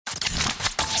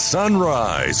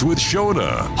Sunrise with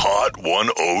Shona, Hot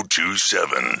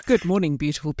 1027. Good morning,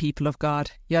 beautiful people of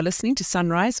God. You're listening to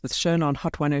Sunrise with Shona on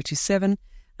Hot 1027,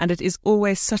 and it is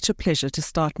always such a pleasure to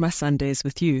start my Sundays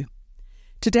with you.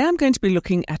 Today I'm going to be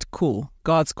looking at call,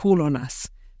 God's call on us,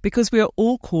 because we are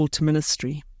all called to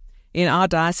ministry. In our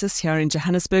diocese here in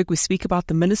Johannesburg, we speak about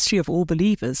the ministry of all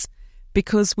believers,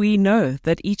 because we know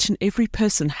that each and every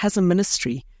person has a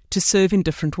ministry to serve in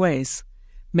different ways.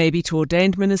 Maybe to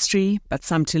ordained ministry, but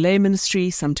some to lay ministry,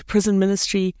 some to prison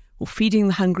ministry, or feeding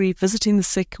the hungry, visiting the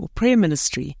sick, or prayer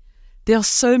ministry. There are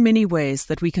so many ways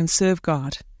that we can serve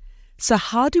God. So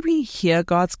how do we hear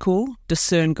God's call,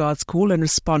 discern God's call, and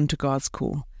respond to God's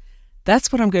call?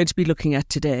 That's what I'm going to be looking at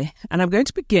today. And I'm going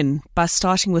to begin by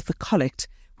starting with the collect,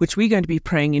 which we're going to be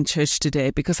praying in church today,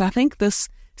 because I think this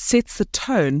sets the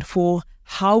tone for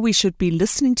how we should be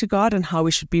listening to God and how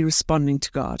we should be responding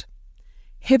to God.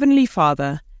 Heavenly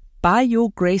Father, by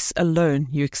your grace alone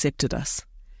you accepted us.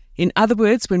 In other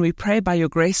words, when we pray by your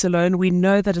grace alone, we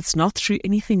know that it's not through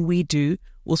anything we do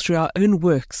or through our own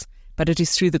works, but it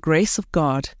is through the grace of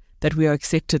God that we are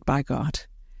accepted by God.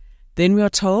 Then we are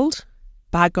told,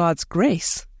 by God's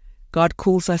grace, God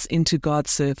calls us into God's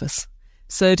service.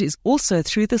 So it is also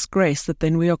through this grace that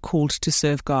then we are called to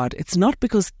serve God. It's not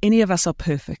because any of us are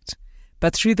perfect,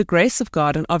 but through the grace of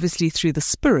God and obviously through the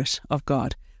Spirit of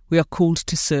God, we are called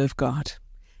to serve God.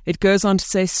 It goes on to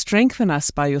say, strengthen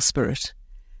us by your Spirit.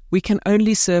 We can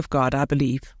only serve God, I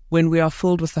believe, when we are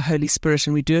filled with the Holy Spirit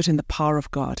and we do it in the power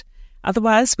of God.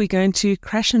 Otherwise, we're going to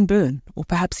crash and burn, or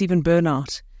perhaps even burn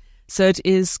out. So it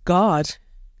is God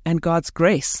and God's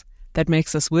grace that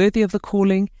makes us worthy of the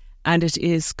calling, and it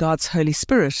is God's Holy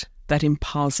Spirit that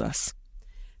empowers us.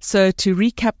 So to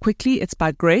recap quickly, it's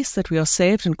by grace that we are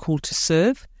saved and called to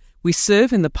serve. We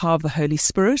serve in the power of the Holy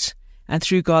Spirit, and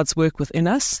through God's work within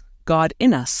us, God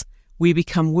in us, we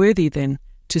become worthy then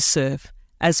to serve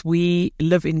as we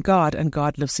live in God and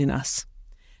God lives in us.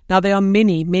 Now there are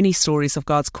many, many stories of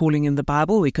God's calling in the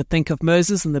Bible. We could think of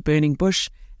Moses in the burning bush,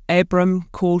 Abram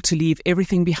called to leave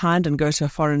everything behind and go to a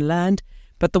foreign land.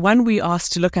 But the one we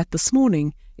asked to look at this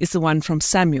morning is the one from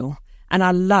Samuel, and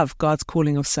I love God's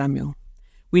calling of Samuel.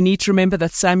 We need to remember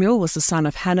that Samuel was the son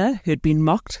of Hannah, who had been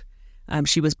mocked.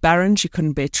 She was barren, she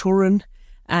couldn't bear children.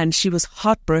 And she was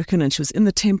heartbroken, and she was in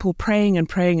the temple praying and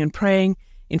praying and praying.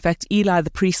 In fact, Eli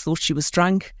the priest thought she was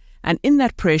drunk. And in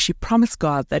that prayer, she promised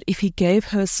God that if he gave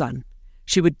her a son,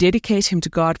 she would dedicate him to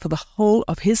God for the whole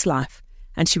of his life,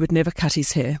 and she would never cut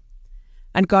his hair.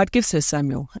 And God gives her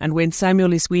Samuel. And when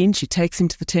Samuel is weaned, she takes him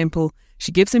to the temple.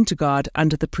 She gives him to God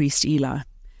under the priest Eli.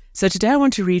 So today I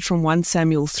want to read from 1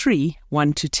 Samuel 3,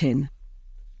 1-10.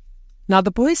 Now the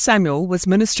boy Samuel was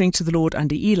ministering to the Lord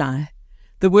under Eli.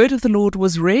 The word of the Lord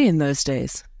was rare in those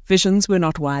days. Visions were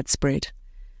not widespread.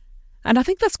 And I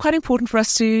think that's quite important for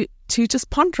us to just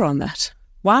ponder on that.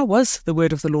 Why was the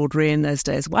word of the Lord rare in those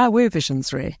days? Why were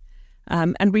visions rare?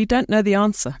 And we don't know the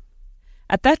answer.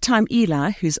 At that time, Eli,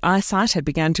 whose eyesight had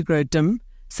begun to grow dim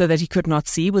so that he could not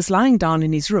see, was lying down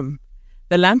in his room.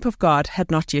 The lamp of God had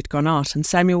not yet gone out, and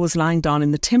Samuel was lying down in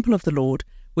the temple of the Lord,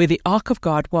 where the ark of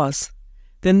God was.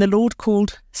 Then the Lord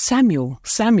called, Samuel,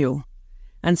 Samuel.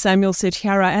 And Samuel said,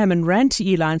 Here I am, and ran to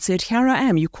Eli and said, Here I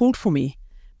am, you called for me.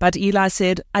 But Eli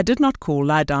said, I did not call,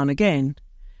 lie down again.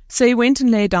 So he went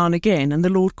and lay down again, and the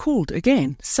Lord called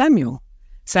again, Samuel.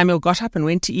 Samuel got up and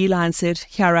went to Eli and said,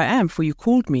 Here I am, for you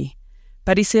called me.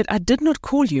 But he said, I did not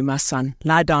call you, my son,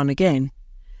 lie down again.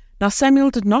 Now Samuel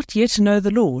did not yet know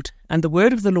the Lord, and the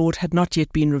word of the Lord had not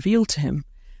yet been revealed to him.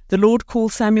 The Lord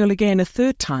called Samuel again a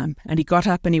third time, and he got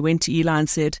up and he went to Eli and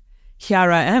said,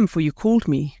 Here I am, for you called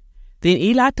me. Then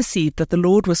Eli perceived that the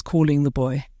Lord was calling the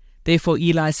boy. Therefore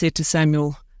Eli said to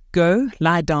Samuel, Go,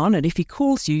 lie down, and if he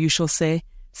calls you, you shall say,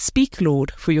 Speak,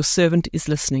 Lord, for your servant is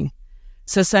listening.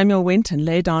 So Samuel went and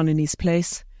lay down in his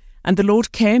place. And the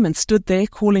Lord came and stood there,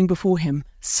 calling before him,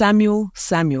 Samuel,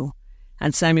 Samuel.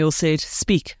 And Samuel said,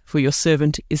 Speak, for your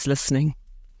servant is listening.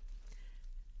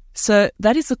 So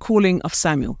that is the calling of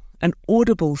Samuel, an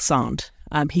audible sound.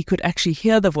 He could actually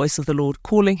hear the voice of the Lord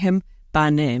calling him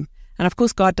by name. And of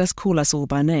course, God does call us all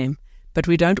by name, but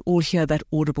we don't all hear that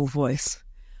audible voice.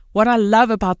 What I love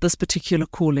about this particular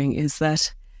calling is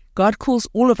that God calls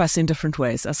all of us in different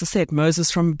ways. As I said,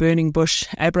 Moses from a burning bush,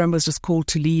 Abraham was just called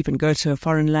to leave and go to a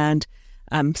foreign land.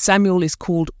 Samuel is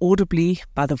called audibly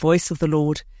by the voice of the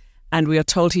Lord, and we are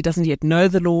told he doesn't yet know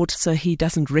the Lord, so he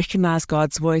doesn't recognize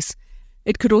God's voice.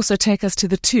 It could also take us to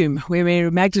the tomb, where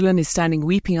Mary Magdalene is standing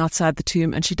weeping outside the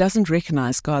tomb, and she doesn't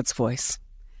recognize God's voice.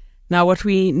 Now, what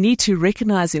we need to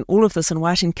recognize in all of this, and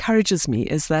why it encourages me,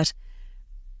 is that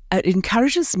it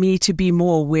encourages me to be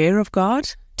more aware of God,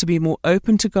 to be more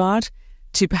open to God,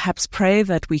 to perhaps pray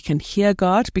that we can hear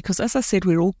God, because as I said,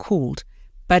 we're all called,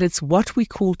 but it's what we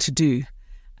call to do,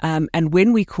 and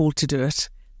when we call to do it,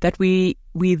 that we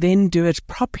then do it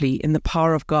properly in the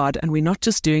power of God, and we're not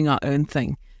just doing our own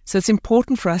thing. So it's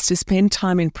important for us to spend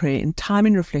time in prayer and time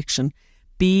in reflection,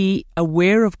 be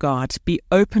aware of God, be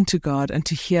open to God, and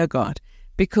to hear God.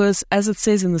 Because as it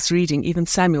says in this reading, even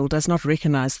Samuel does not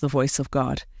recognize the voice of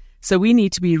God. So we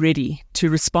need to be ready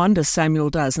to respond as Samuel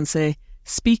does and say,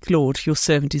 "Speak, Lord, your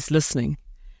servant is listening."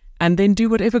 And then do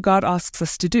whatever God asks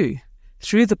us to do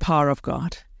through the power of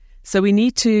God. So we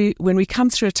need to, when we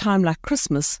come through a time like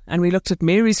Christmas, and we looked at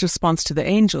Mary's response to the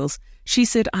angels, she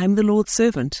said, "I'm the Lord's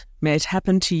servant. May it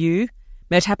happen to you.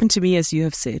 May it happen to me as you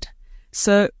have said."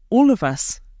 So all of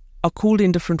us are called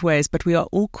in different ways, but we are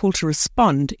all called to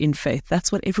respond in faith.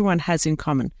 That's what everyone has in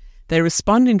common. They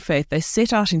respond in faith. They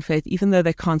set out in faith, even though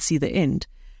they can't see the end.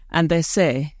 And they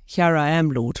say, "Here I am,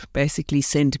 Lord. Basically,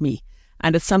 send me."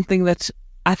 And it's something that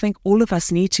I think all of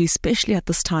us need to, especially at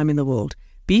this time in the world,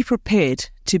 be prepared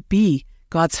to be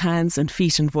God's hands and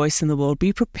feet and voice in the world.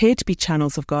 Be prepared to be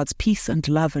channels of God's peace and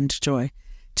love and joy,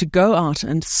 to go out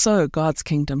and sow God's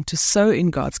kingdom, to sow in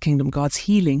God's kingdom, God's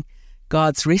healing,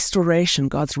 God's restoration,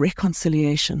 God's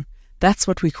reconciliation. That's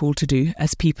what we're called to do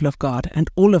as people of God, and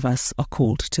all of us are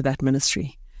called to that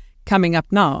ministry. Coming up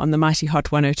now on the Mighty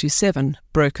Hot 1027,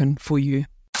 Broken for You.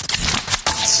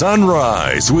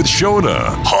 Sunrise with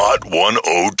Shona, Hot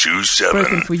 1027.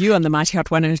 Broken for You on the Mighty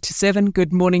Hot 1027.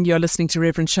 Good morning. You're listening to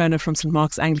Reverend Shona from St.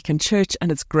 Mark's Anglican Church,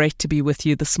 and it's great to be with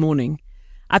you this morning.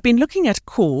 I've been looking at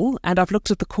call, and I've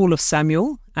looked at the call of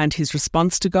Samuel and his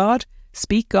response to God.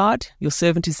 "Speak, God, your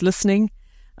servant is listening."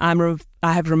 I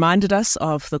have reminded us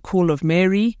of the call of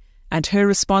Mary and her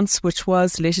response, which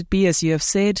was, "Let it be as you have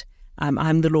said.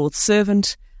 I'm the Lord's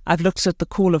servant." I've looked at the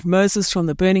call of Moses from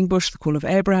the burning bush, the call of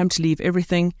Abraham to leave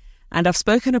everything, and I've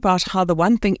spoken about how the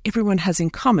one thing everyone has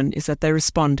in common is that they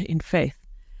respond in faith.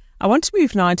 I want to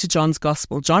move now into John's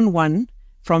Gospel, John 1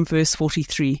 from verse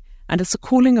 43, and it's a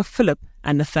calling of Philip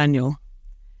and Nathanael.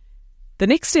 The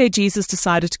next day Jesus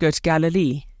decided to go to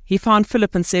Galilee. He found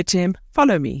Philip and said to him,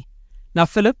 "Follow me." Now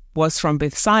Philip was from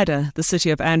Bethsaida, the city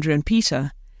of Andrew and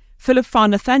Peter. Philip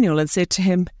found Nathanael and said to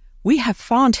him, "We have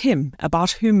found him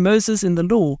about whom Moses in the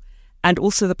law and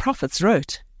also the prophets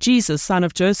wrote, Jesus, son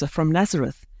of Joseph from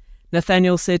Nazareth."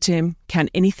 Nathanael said to him, "Can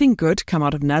anything good come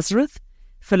out of Nazareth?"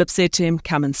 Philip said to him,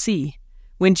 "Come and see."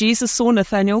 When Jesus saw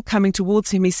Nathanael coming towards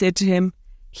him, he said to him,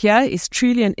 "Here is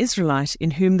truly an Israelite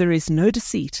in whom there is no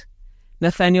deceit."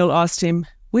 Nathanael asked him,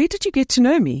 "Where did you get to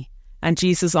know me?" And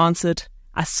Jesus answered,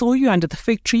 "I saw you under the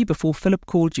fig tree before Philip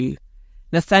called you."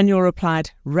 Nathanael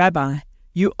replied, "Rabbi,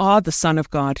 you are the Son of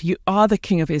God. You are the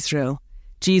King of Israel."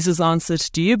 Jesus answered,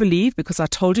 "Do you believe because I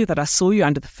told you that I saw you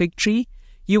under the fig tree?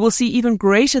 You will see even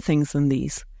greater things than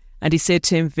these." And he said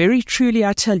to him, "Very truly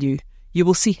I tell you, you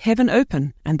will see heaven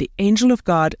open and the angel of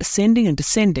God ascending and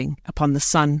descending upon the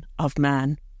Son of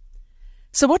Man."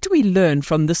 So what do we learn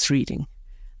from this reading?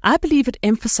 I believe it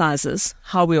emphasizes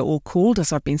how we are all called,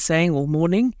 as I've been saying all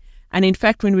morning. And in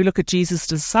fact, when we look at Jesus'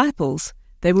 disciples,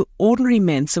 they were ordinary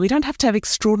men, so we don't have to have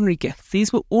extraordinary gifts.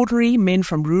 These were ordinary men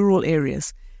from rural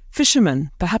areas,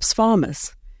 fishermen, perhaps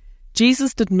farmers.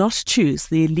 Jesus did not choose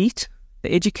the elite,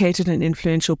 the educated and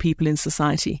influential people in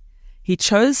society. He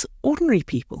chose ordinary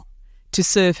people to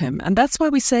serve him. And that's why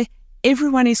we say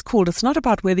everyone is called. It's not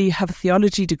about whether you have a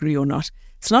theology degree or not.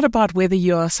 It's not about whether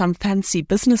you are some fancy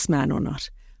businessman or not.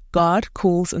 God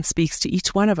calls and speaks to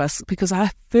each one of us because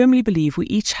I firmly believe we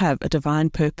each have a divine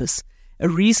purpose, a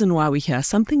reason why we're here,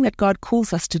 something that God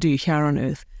calls us to do here on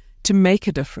earth, to make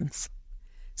a difference.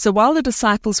 So while the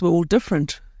disciples were all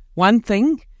different, one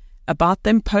thing about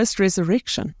them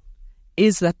post-resurrection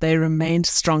is that they remained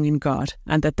strong in God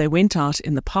and that they went out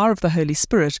in the power of the Holy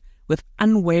Spirit with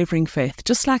unwavering faith,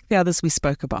 just like the others we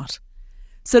spoke about.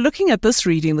 So looking at this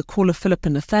reading, the call of Philip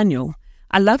and Nathanael,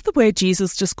 I love the way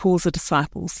Jesus just calls the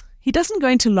disciples. He doesn't go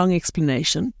into long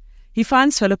explanation. He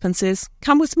finds Philip and says,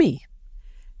 "Come with me."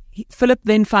 Philip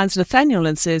then finds Nathanael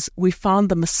and says, "We found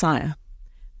the Messiah."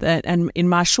 And in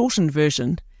my shortened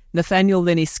version, Nathanael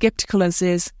then is skeptical and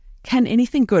says, "Can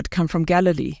anything good come from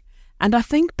Galilee?" And I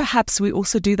think perhaps we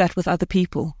also do that with other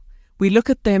people. We look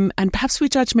at them and perhaps we're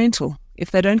judgmental.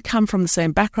 If they don't come from the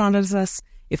same background as us,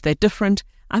 if they're different.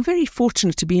 I'm very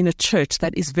fortunate to be in a church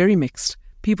that is very mixed.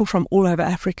 People from all over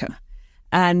Africa.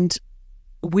 And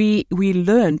we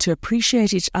learn to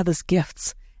appreciate each other's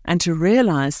gifts and to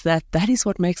realize that that is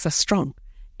what makes us strong,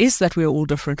 is that we're all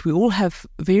different. We all have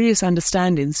various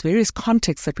understandings, various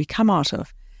contexts that we come out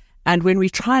of. And when we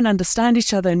try and understand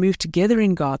each other and move together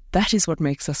in God, that is what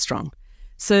makes us strong.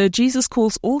 So Jesus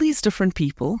calls all these different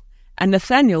people, And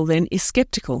Nathanael then is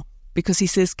skeptical because he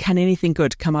says, can anything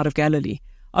good come out of Galilee?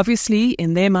 Obviously,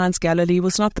 in their minds, Galilee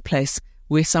was not the place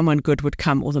where someone good would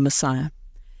come, or the Messiah.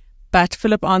 But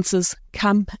Philip answers,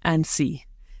 come and see.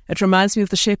 It reminds me of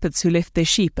the shepherds who left their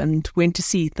sheep and went to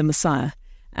see the Messiah.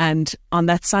 And on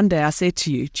that Sunday, I said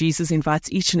to you, Jesus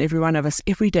invites each and every one of us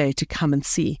every day to come and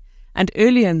see. And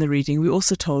earlier in the reading, we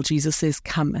also told Jesus says,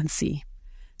 come and see.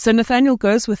 So Nathanael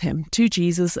goes with him to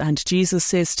Jesus, and Jesus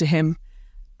says to him,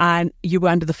 you were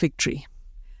under the fig tree.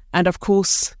 And of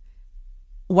course,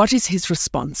 what is his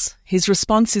response? His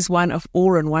response is one of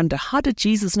awe and wonder. How did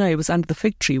Jesus know he was under the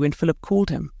fig tree when Philip called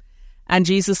him? And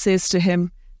Jesus says to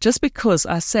him, just because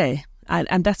I say,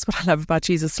 and that's what I love about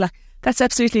Jesus, like, that's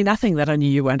absolutely nothing that I knew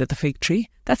you were under the fig tree.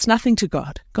 That's nothing to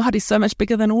God. God is so much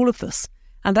bigger than all of this.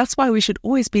 And that's why we should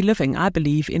always be living, I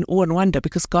believe, in awe and wonder,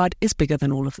 because God is bigger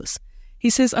than all of this. He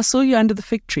says, I saw you under the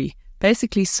fig tree.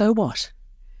 Basically, so what?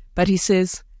 But he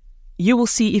says, you will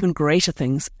see even greater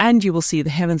things, and you will see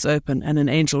the heavens open and an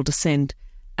angel descend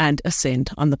and ascend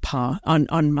on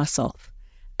on myself.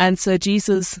 And so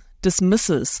Jesus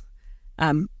dismisses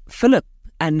Philip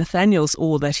and Nathanael's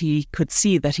awe that he could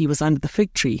see that he was under the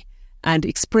fig tree, and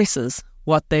expresses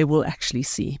what they will actually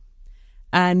see.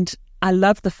 And I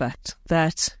love the fact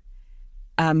that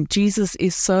Jesus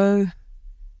is so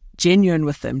genuine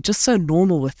with them, just so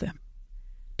normal with them.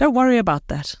 Don't worry about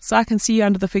that. So I can see you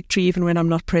under the fig tree even when I'm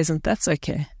not present. That's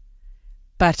okay.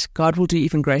 But God will do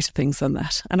even greater things than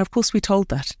that. And of course we told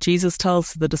that. Jesus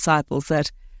tells the disciples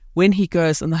that when he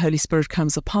goes and the Holy Spirit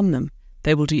comes upon them,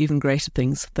 they will do even greater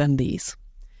things than these.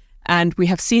 And we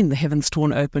have seen the heavens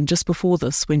torn open just before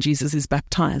this when Jesus is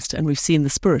baptized, and we've seen the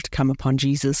Spirit come upon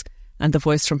Jesus and the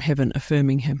voice from heaven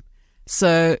affirming him.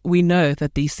 So we know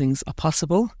that these things are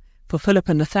possible. For Philip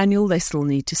and Nathanael, they still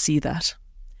need to see that.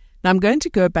 Now I'm going to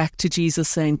go back to Jesus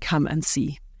saying, come and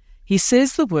see. He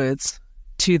says the words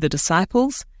to the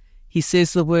disciples. He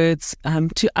says the words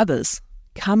to others,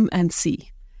 come and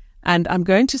see. And I'm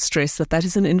going to stress that that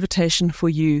is an invitation for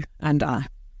you and I.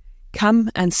 Come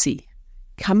and see.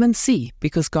 Come and see,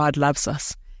 because God loves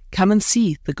us. Come and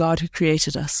see the God who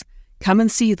created us. Come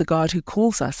and see the God who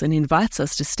calls us and invites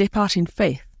us to step out in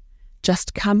faith.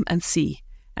 Just come and see.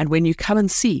 And when you come and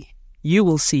see, you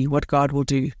will see what God will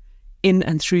do in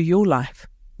and through your life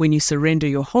when you surrender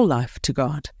your whole life to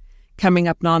God. Coming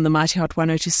up now on the Mighty Hot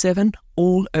 1027,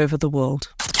 all over the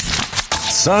world.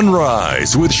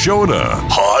 Sunrise with Shona,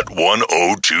 Hot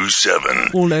 1027.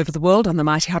 All over the world on the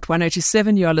Mighty Hot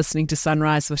 1027, you are listening to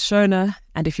Sunrise with Shona,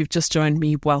 and if you've just joined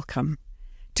me, welcome.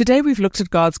 Today we've looked at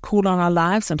God's call on our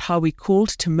lives and how we're called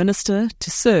to minister,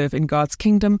 to serve in God's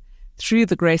kingdom through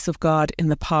the grace of God in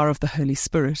the power of the Holy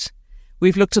Spirit.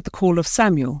 We've looked at the call of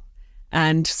Samuel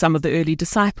and some of the early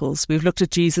disciples. We've looked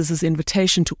at Jesus'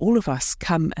 invitation to all of us,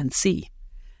 come and see.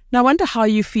 Now I wonder how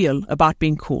you feel about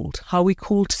being called, how we're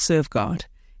called to serve God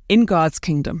in God's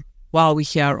kingdom while we're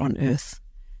here on earth.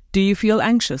 Do you feel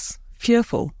anxious,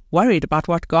 fearful, worried about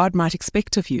what God might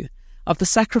expect of you, of the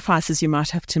sacrifices you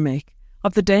might have to make,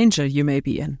 of the danger you may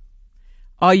be in?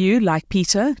 Are you, like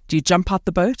Peter, do you jump out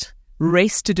the boat,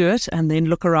 race to do it, and then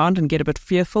look around and get a bit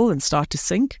fearful and start to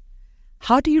sink?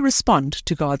 How do you respond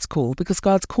to God's call? Because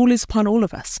God's call is upon all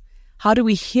of us. How do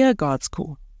we hear God's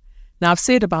call? Now, I've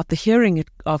said about the hearing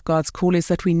of God's call is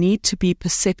that we need to be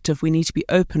perceptive, we need to be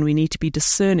open, we need to be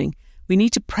discerning. We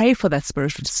need to pray for that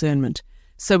spiritual discernment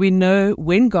so we know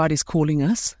when God is calling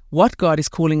us, what God is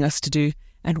calling us to do,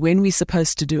 and when we're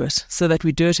supposed to do it, so that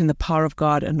we do it in the power of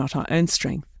God and not our own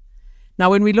strength. Now,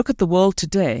 when we look at the world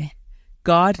today,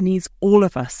 God needs all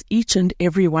of us, each and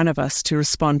every one of us, to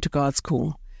respond to God's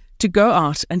call, to go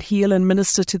out and heal and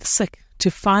minister to the sick,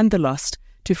 to find the lost,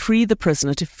 to free the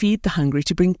prisoner, to feed the hungry,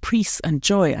 to bring peace and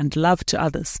joy and love to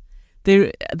others.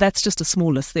 That's just a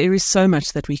small list. There is so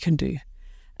much that we can do.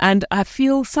 And I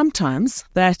feel sometimes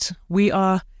that we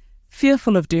are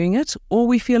fearful of doing it, or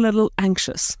we feel a little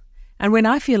anxious. And when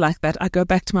I feel like that, I go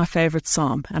back to my favorite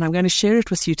psalm, and I'm going to share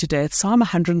it with you today. It's Psalm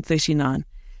 139,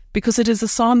 because it is a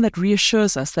psalm that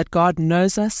reassures us that God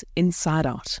knows us inside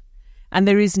out. And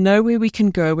there is nowhere we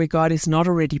can go where God is not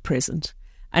already present.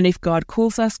 And if God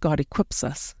calls us, God equips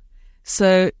us.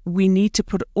 So all we need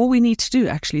to do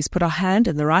actually is put our hand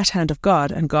in the right hand of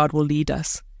God, and God will lead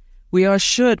us. We are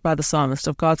assured by the psalmist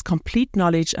of God's complete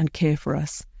knowledge and care for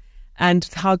us, and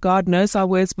how God knows our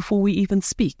words before we even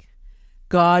speak.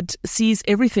 God sees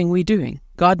everything we're doing.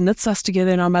 God knits us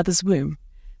together in our mother's womb.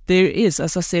 There is,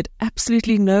 as I said,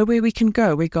 absolutely nowhere we can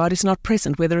go where God is not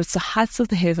present, whether it's the heights of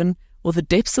the heaven or the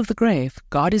depths of the grave.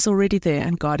 God is already there,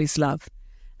 and God is love.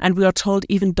 And we are told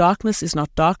even darkness is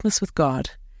not darkness with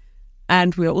God.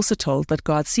 And we are also told that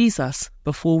God sees us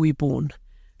before we're born.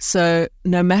 So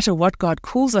no matter what God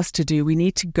calls us to do, we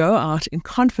need to go out in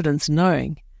confidence,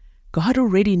 knowing God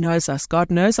already knows us.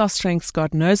 God knows our strengths.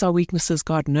 God knows our weaknesses.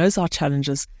 God knows our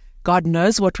challenges. God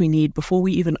knows what we need before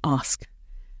we even ask.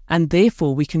 And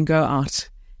therefore, we can go out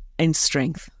in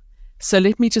strength. So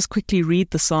let me just quickly read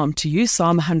the psalm to you,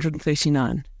 Psalm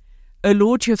 139. O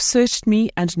Lord, you have searched me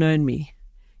and known me.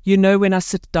 You know when I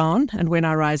sit down and when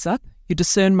I rise up. You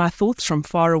discern my thoughts from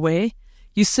far away.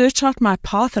 You search out my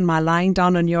path and my lying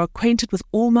down, and you are acquainted with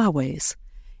all my ways.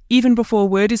 Even before a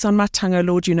word is on my tongue, O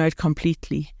Lord, you know it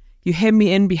completely. You hem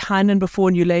me in behind and before,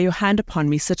 and you lay your hand upon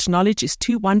me. Such knowledge is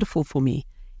too wonderful for me.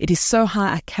 It is so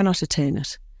high I cannot attain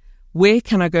it. Where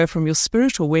can I go from your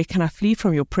spirit, or where can I flee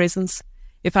from your presence?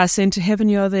 If I ascend to heaven,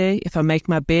 you are there. If I make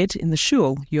my bed in the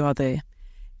Sheol, you are there.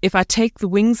 If I take the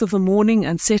wings of the morning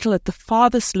and settle at the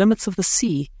farthest limits of the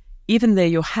sea, even there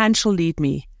your hand shall lead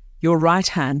me. Your right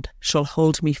hand shall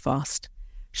hold me fast.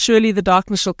 Surely the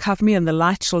darkness shall cover me, and the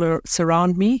light shall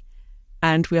surround me.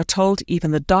 And we are told,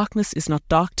 even the darkness is not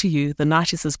dark to you. The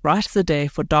night is as bright as the day,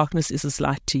 for darkness is as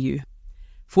light to you.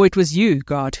 For it was you,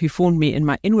 God, who formed me in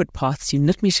my inward parts. You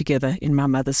knit me together in my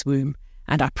mother's womb.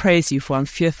 And I praise you, for I am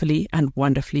fearfully and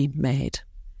wonderfully made.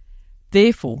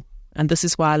 Therefore, and this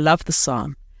is why I love the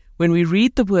psalm, when we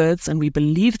read the words and we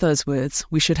believe those words,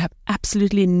 we should have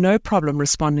absolutely no problem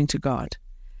responding to God.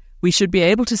 We should be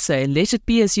able to say, let it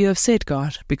be as you have said,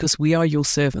 God, because we are your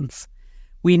servants.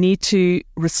 We need to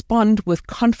respond with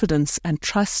confidence and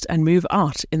trust and move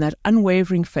out in that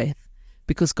unwavering faith,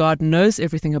 because God knows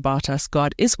everything about us.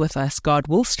 God is with us. God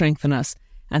will strengthen us,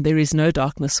 and there is no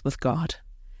darkness with God.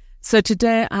 So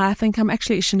today, I think I'm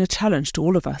actually issuing a challenge to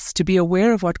all of us to be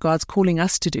aware of what God's calling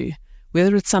us to do,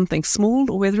 whether it's something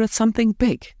small or whether it's something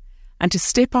big, and to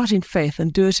step out in faith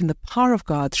and do it in the power of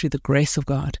God through the grace of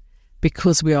God,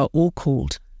 because we are all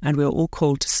called, and we are all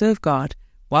called to serve God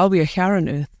while we are here on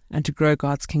earth and to grow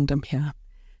God's kingdom here.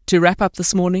 To wrap up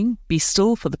this morning, be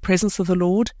still for the presence of the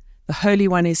Lord. The Holy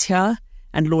One is here,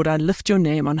 and Lord, I lift your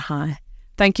name on high.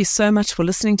 Thank you so much for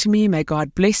listening to me. May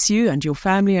God bless you and your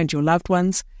family and your loved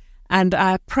ones. And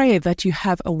I pray that you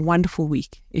have a wonderful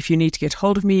week. If you need to get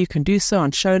hold of me, you can do so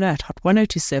on Shona at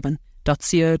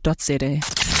hot1027.co.za.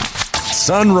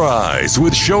 Sunrise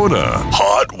with Shona,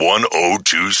 Hot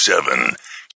 1027.